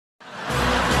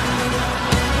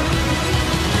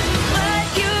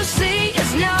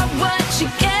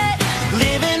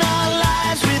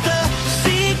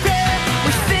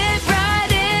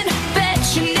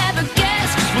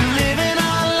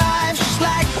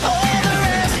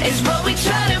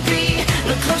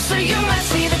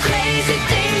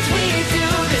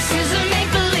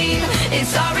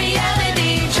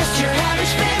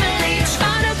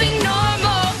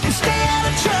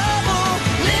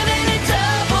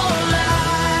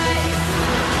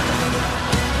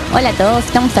Hola a todos,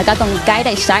 estamos acá con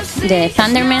Kyra y Jack de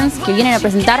Thundermans que vienen a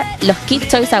presentar los Kids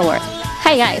Choice Awards.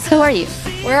 Hi guys, how are you?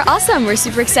 We're awesome. We're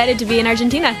super excited to be in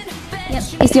Argentina.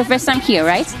 Yes. It's your first time here,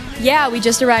 right? Yeah, we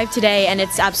just arrived today and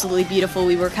it's absolutely beautiful.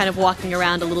 We were kind of walking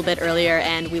around a little bit earlier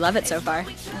and we love it so far.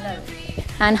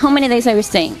 And how many days are you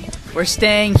staying? We're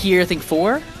staying here, I think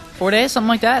 4 days, something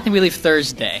like that. I think we leave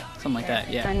Thursday, something like that,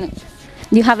 yeah. And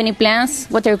do you have any plans?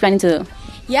 What are you planning to do?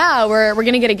 Yeah, we're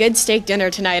gonna get a good steak dinner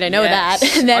tonight. I know that.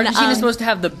 Yes. And then, Argentina's supposed to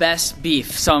have the best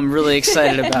beef, so I'm really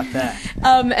excited about that.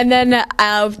 And then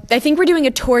I think we're doing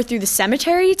a tour through the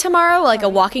cemetery tomorrow, like a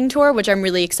walking tour, which I'm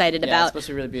really excited Yeah, about. it's supposed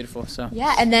to be really beautiful. So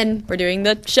Yeah, and then we're doing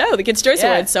the show, the Kids' Choice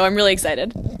Awards, so I'm really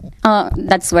excited. Oh,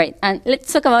 that's great. And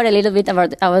let's talk about a little bit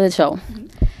about the show.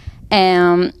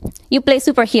 You play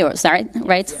superheroes,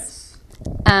 right? Yes.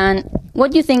 And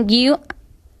what do you think you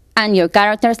and your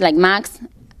characters, like Max,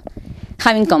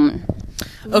 have in common?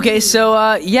 Okay,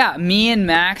 so yeah, me and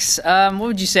Max, what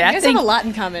would you say? You guys have a lot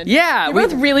in common. Yeah, We're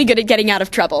both really good at getting out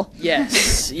of trouble.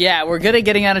 Yes, yeah, we're good at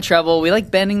getting out of trouble. We like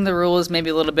bending the rules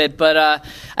maybe a little bit, but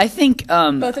I think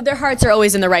Both of their hearts are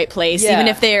always in the right place, Yeah. even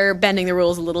if they're bending the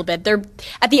rules a little bit. They're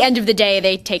at the end of the day,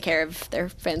 they take care of their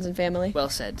friends and family. well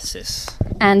said, sis.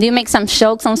 And do you make some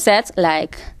jokes on set,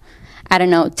 like, I don't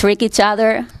know, trick each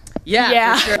other?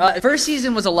 Yeah, for sure. First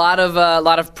season was a lot of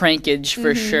prankage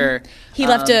for sure. He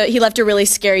left a really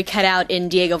scary cutout in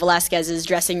Diego Velasquez's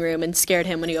dressing room and scared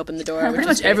him when he opened the door. Pretty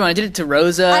much everyone. I did it to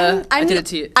Rosa. I did it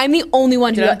to you. I'm the only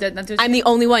one who. Did I not do it to I'm you? the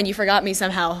only one. You forgot me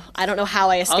somehow. I don't know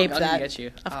how I escaped I'll that. get you.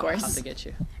 Of I'll course. have to get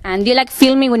you. And do you like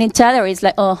filming with each other? It's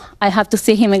like, oh, I have to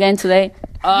see him again today.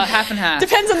 Half and half.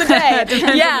 Depends on the day.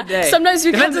 Depends yeah. on the day. Sometimes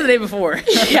we Depends come on the day before.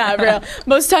 yeah, real.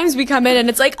 Most times we come in and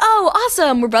it's like, oh,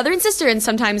 awesome, we're brother and sister, and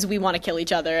sometimes we want to kill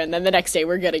each other, and then the next day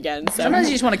we're good again. So Sometimes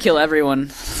you just want to kill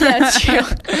everyone. yeah, it's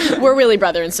true. We're really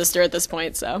brother and sister at this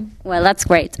point. So Well, that's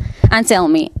great. And tell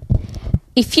me,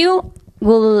 if you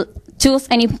will choose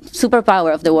any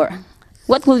superpower of the world,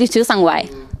 what will you choose and why?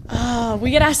 we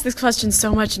get asked this question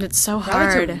so much, and it's so I like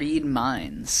hard. to read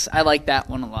minds. I like that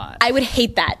one a lot. I would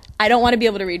hate that. I don't want to be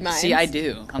able to read minds. See, I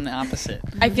do. I'm the opposite.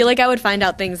 I feel like I would find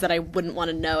out things that I wouldn't want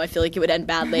to know. I feel like it would end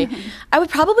badly.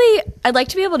 I'd like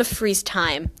to be able to freeze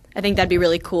time. I think that'd be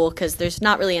really cool because there's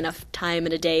not really enough time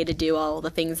in a day to do all the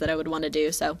things that I would want to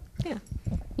do. So, yeah.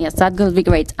 Yes, that would be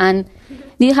great. And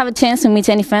do you have a chance to meet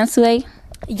any fans today?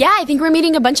 Yeah, I think we're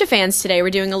meeting a bunch of fans today.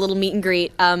 We're doing a little meet and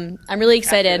greet. I'm really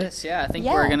excited. Yeah, I think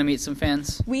Yeah. we're gonna meet some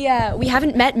fans. We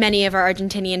haven't met many of our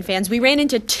Argentinian fans. We ran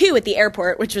into 2 at the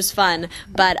airport, which was fun.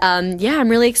 But yeah, I'm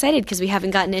really excited because we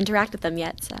haven't gotten to interact with them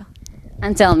yet. So.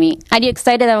 And tell me, are you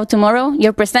excited about tomorrow?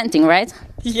 You're presenting, right?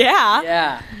 Yeah.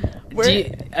 Yeah.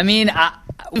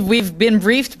 We've been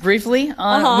briefed briefly.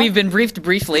 We've been briefed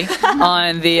briefly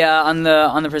on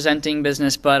the presenting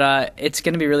business, but it's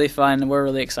going to be really fun. We're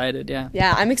really excited. Yeah.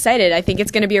 Yeah, I'm excited. I think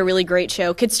it's going to be a really great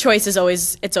show. Kids' Choice is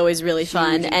always really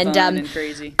fun, and fun and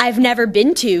crazy. I've never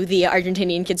been to the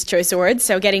Argentinian Kids' Choice Awards,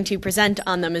 so getting to present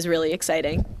on them is really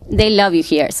exciting. They love you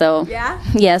here, so Yeah?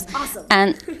 yes. Awesome.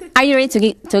 And are you ready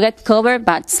to get covered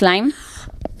by slime?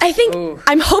 I think Ooh.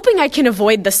 I'm hoping I can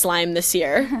avoid the slime this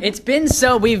year. It's been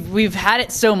so we've had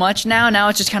it so much now. Now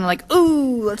it's just kind of like,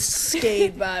 ooh, let's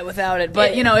skate by without it.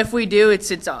 But you know, if we do,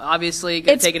 it's obviously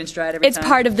gonna take it in stride every It's time.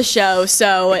 part of the show,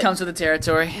 so It comes with the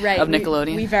territory right, of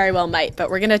Nickelodeon. We very well might, but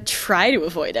we're gonna try to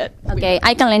avoid it. Okay,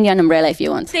 I can lend you an umbrella if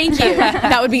you want. Thank you.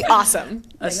 That would be awesome.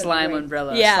 a slime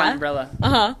umbrella. Yeah. A slime umbrella.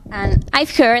 And I've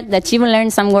heard that you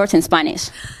learned some words in Spanish.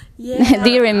 Yeah.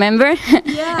 Do you remember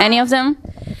any of them?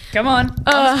 Come on, on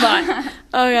the spot.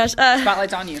 Oh gosh.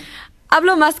 Spotlight's on you.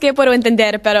 Hablo más que puedo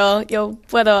entender, pero yo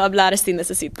puedo hablar si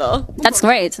necesito. That's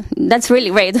great. That's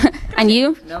really great. And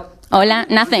you? Nope. Hola,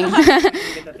 nothing.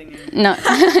 Get that thing in. No,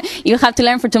 you have to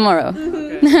learn for tomorrow.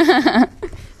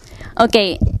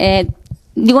 Okay,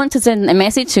 you want to send a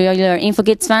message to your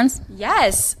infoKIDS fans?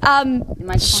 Yes.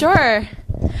 Sure.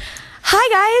 Hi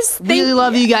guys. Really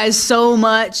love you guys so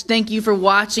much. Thank you for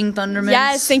watching Thundermans.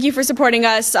 Yes, thank you for supporting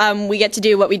us. We get to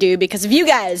do what we do because of you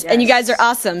guys, and you guys are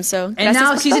awesome. So And gracias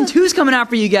now por season todo. 2's coming out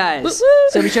for you guys. Woo, woo.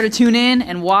 So be sure to tune in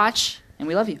and watch, and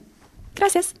we love you.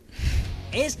 Gracias.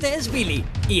 Este es Billy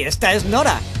y esta es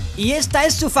Nora y esta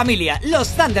es su familia, los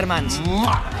Thundermans.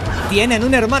 Tienen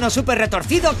un hermano súper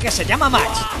retorcido que se llama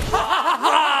Max.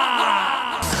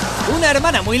 Una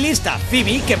hermana muy lista,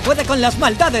 Phoebe, que puede con las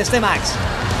maldades de Max.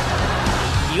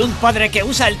 Y un padre que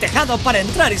usa el tejado para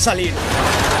entrar y salir.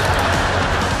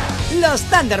 Los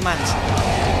Thundermans.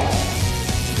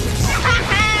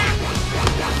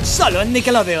 Solo en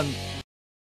Nickelodeon.